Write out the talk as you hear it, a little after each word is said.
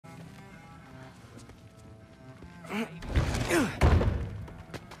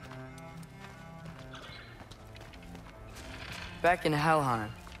Back in Helheim,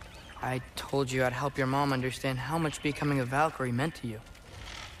 I told you I'd help your mom understand how much becoming a Valkyrie meant to you.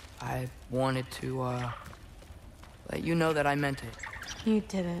 I wanted to, let you know that I meant it. You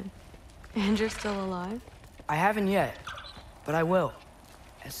didn't. And you're still alive? I haven't yet, but I will.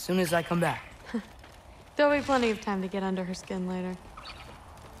 As soon as I come back. There'll be plenty of time to get under her skin later.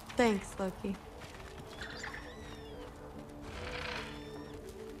 Thanks, Loki.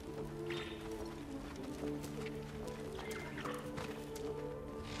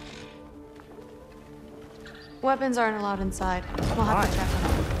 Weapons aren't allowed inside. We'll have to check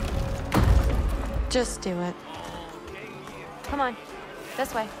them. Just do it. Come on.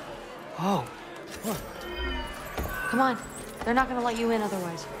 This way. Oh. Come on. They're not gonna let you in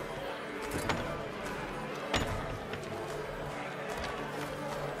otherwise.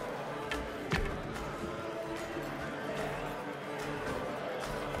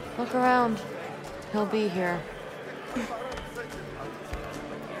 Look around. He'll be here.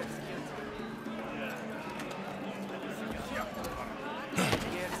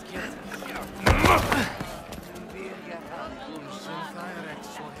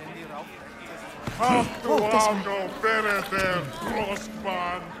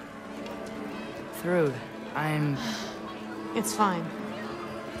 Through. I'm... It's fine.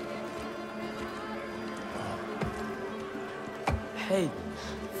 Hey,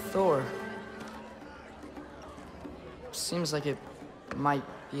 Thor. Seems like it might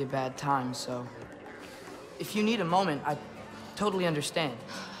be a bad time, so... If you need a moment, I totally understand.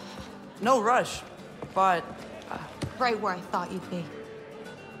 No rush, but... Right where I thought you'd be.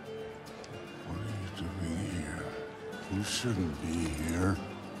 What are you doing here? You shouldn't be here.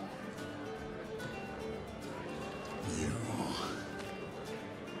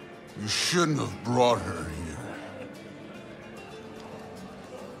 You shouldn't have brought her here.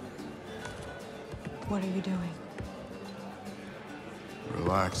 What are you doing?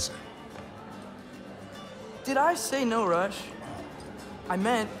 Relaxing. Did I say no rush? I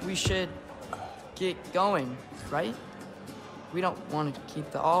meant we should get going, right? We don't want to keep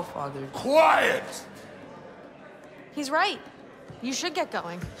the Allfather... Quiet! He's right. You should get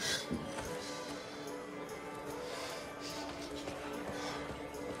going.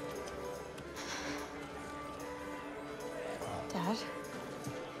 Dad?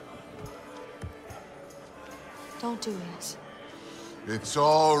 Don't do this. It's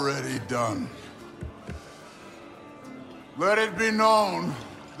already done. Let it be known,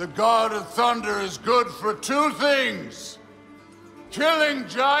 the God of Thunder is good for two things. Killing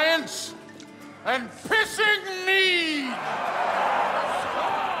giants and pissing me!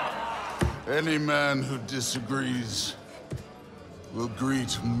 Any man who disagrees will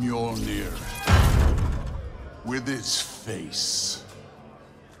greet Mjolnir with its face.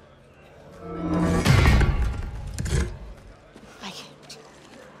 I can't.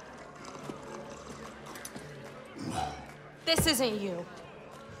 This isn't you.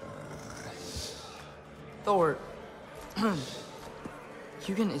 Thor...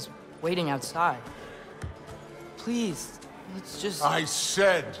 Hugin is waiting outside. Please, let's just... I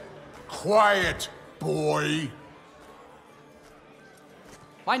said, quiet, boy.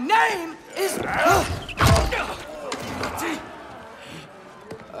 My name is...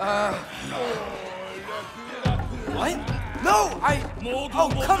 What? No, Oh,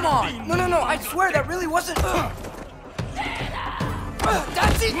 come on! No, I swear that really wasn't...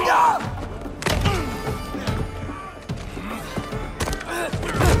 That's enough!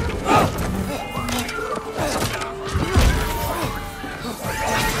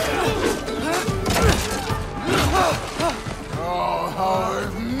 Oh, how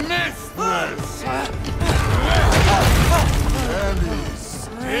I've missed this! And he's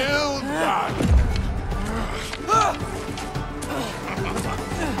still got it.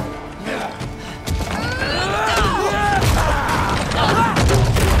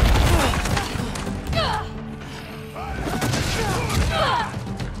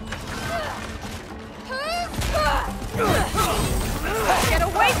 Get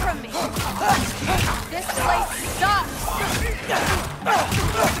away from me! This place sucks!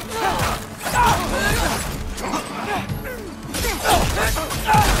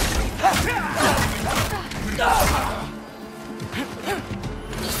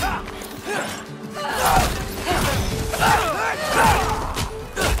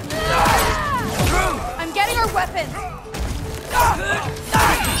 I'm getting our weapons!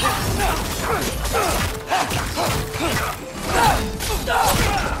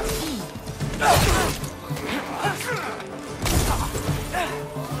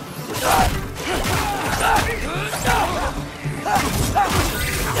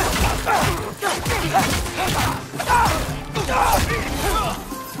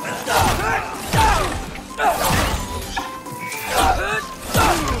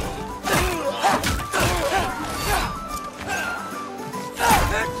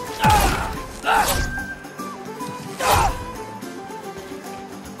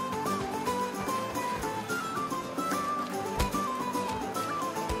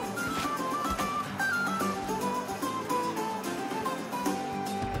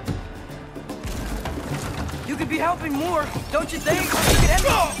 be helping more, don't you think? You could end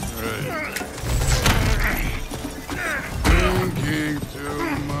Thinking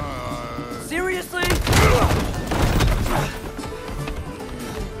too much. Seriously?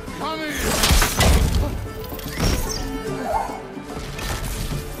 Come here.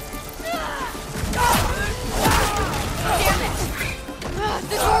 Damn it!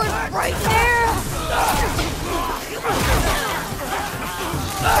 The door's right there!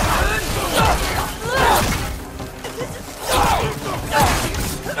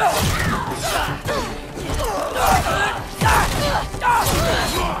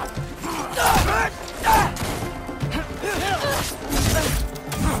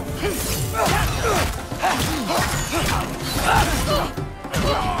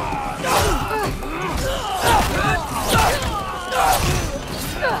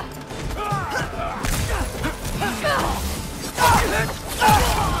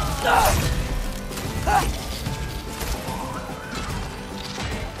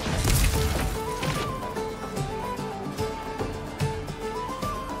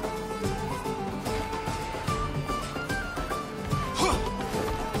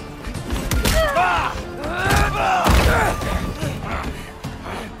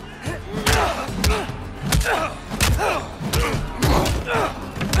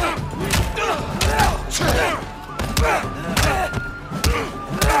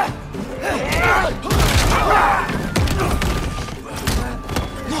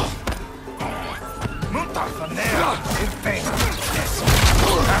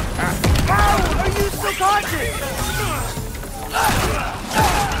 Are you still conscious?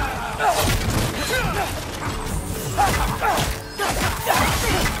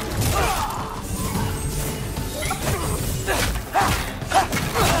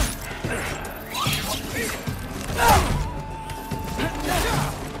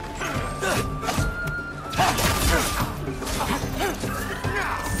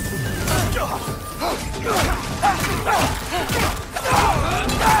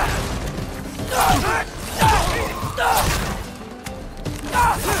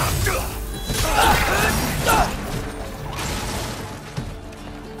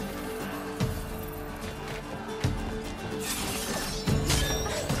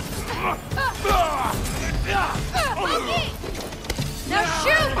 Now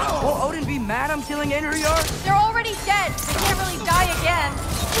shoot! Will Odin be mad I'm killing Einherjar? They're already dead. They can't really die again.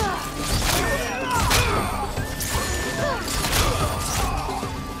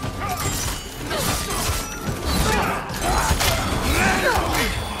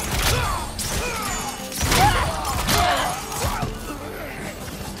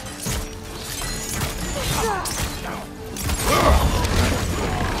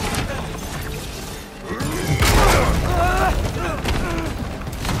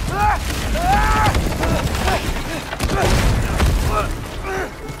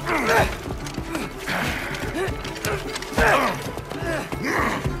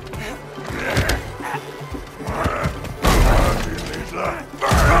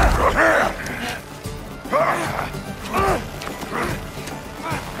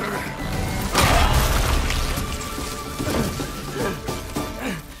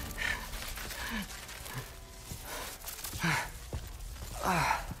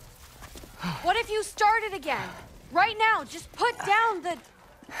 What if you start it again? Right now, just put down the...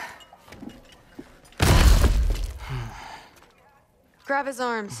 Grab his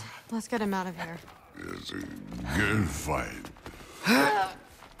arms. Let's get him out of here. It's a good fight.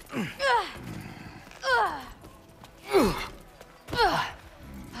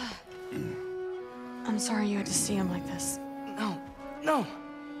 I'm sorry you had to see him like this. No.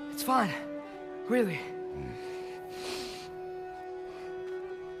 It's fine. Really.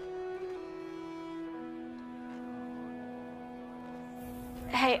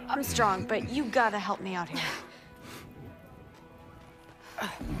 Hey, I'm strong, but you gotta help me out here.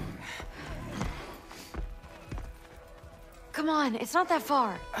 Come on, it's not that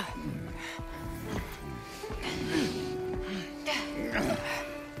far.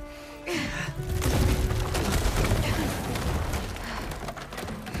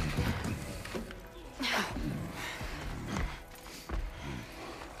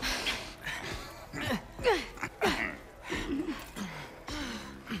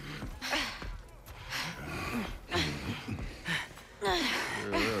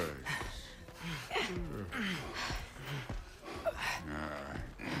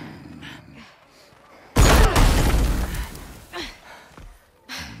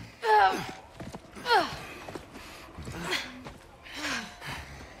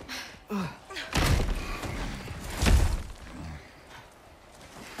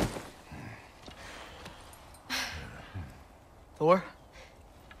 Thor?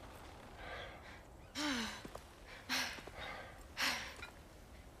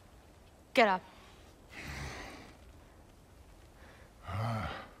 Get up.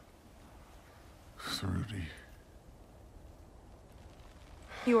 Thrudy.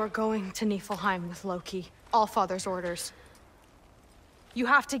 You are going to Niflheim with Loki. Allfather's orders. You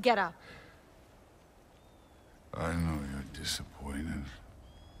have to get up. I know you're disappointed.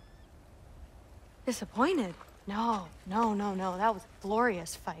 Disappointed? No. That was a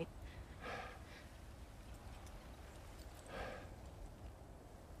glorious fight.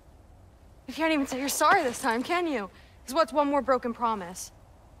 You can't even say you're sorry this time, can you? Because what's one more broken promise?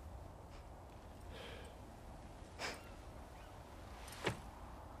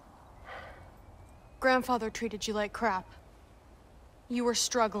 Grandfather treated you like crap. You were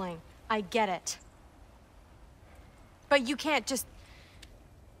struggling. I get it. But you can't just...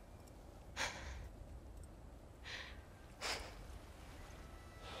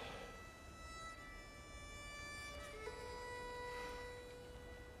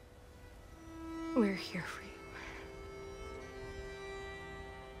 We're here for you.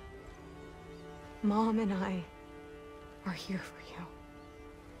 Mom and I are here for you.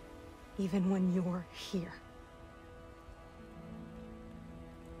 Even when you're here.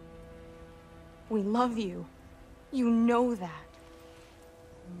 We love you. You know that.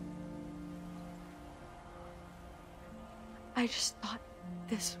 I just thought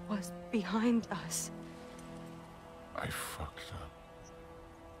this was behind us. I fucked up.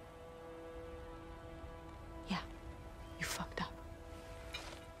 Yeah, you fucked up.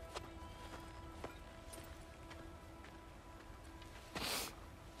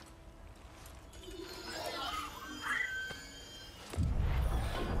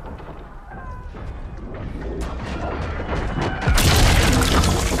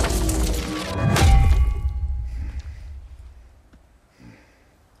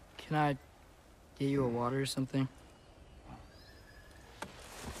 Can I get you a water or something?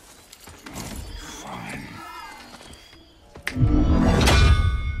 Fine.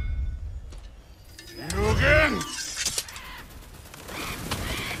 You again?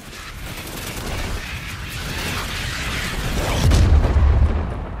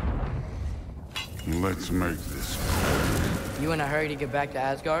 Let's make this quick. You in a hurry to get back to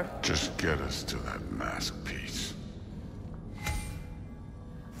Asgard? Just get us to that mask piece.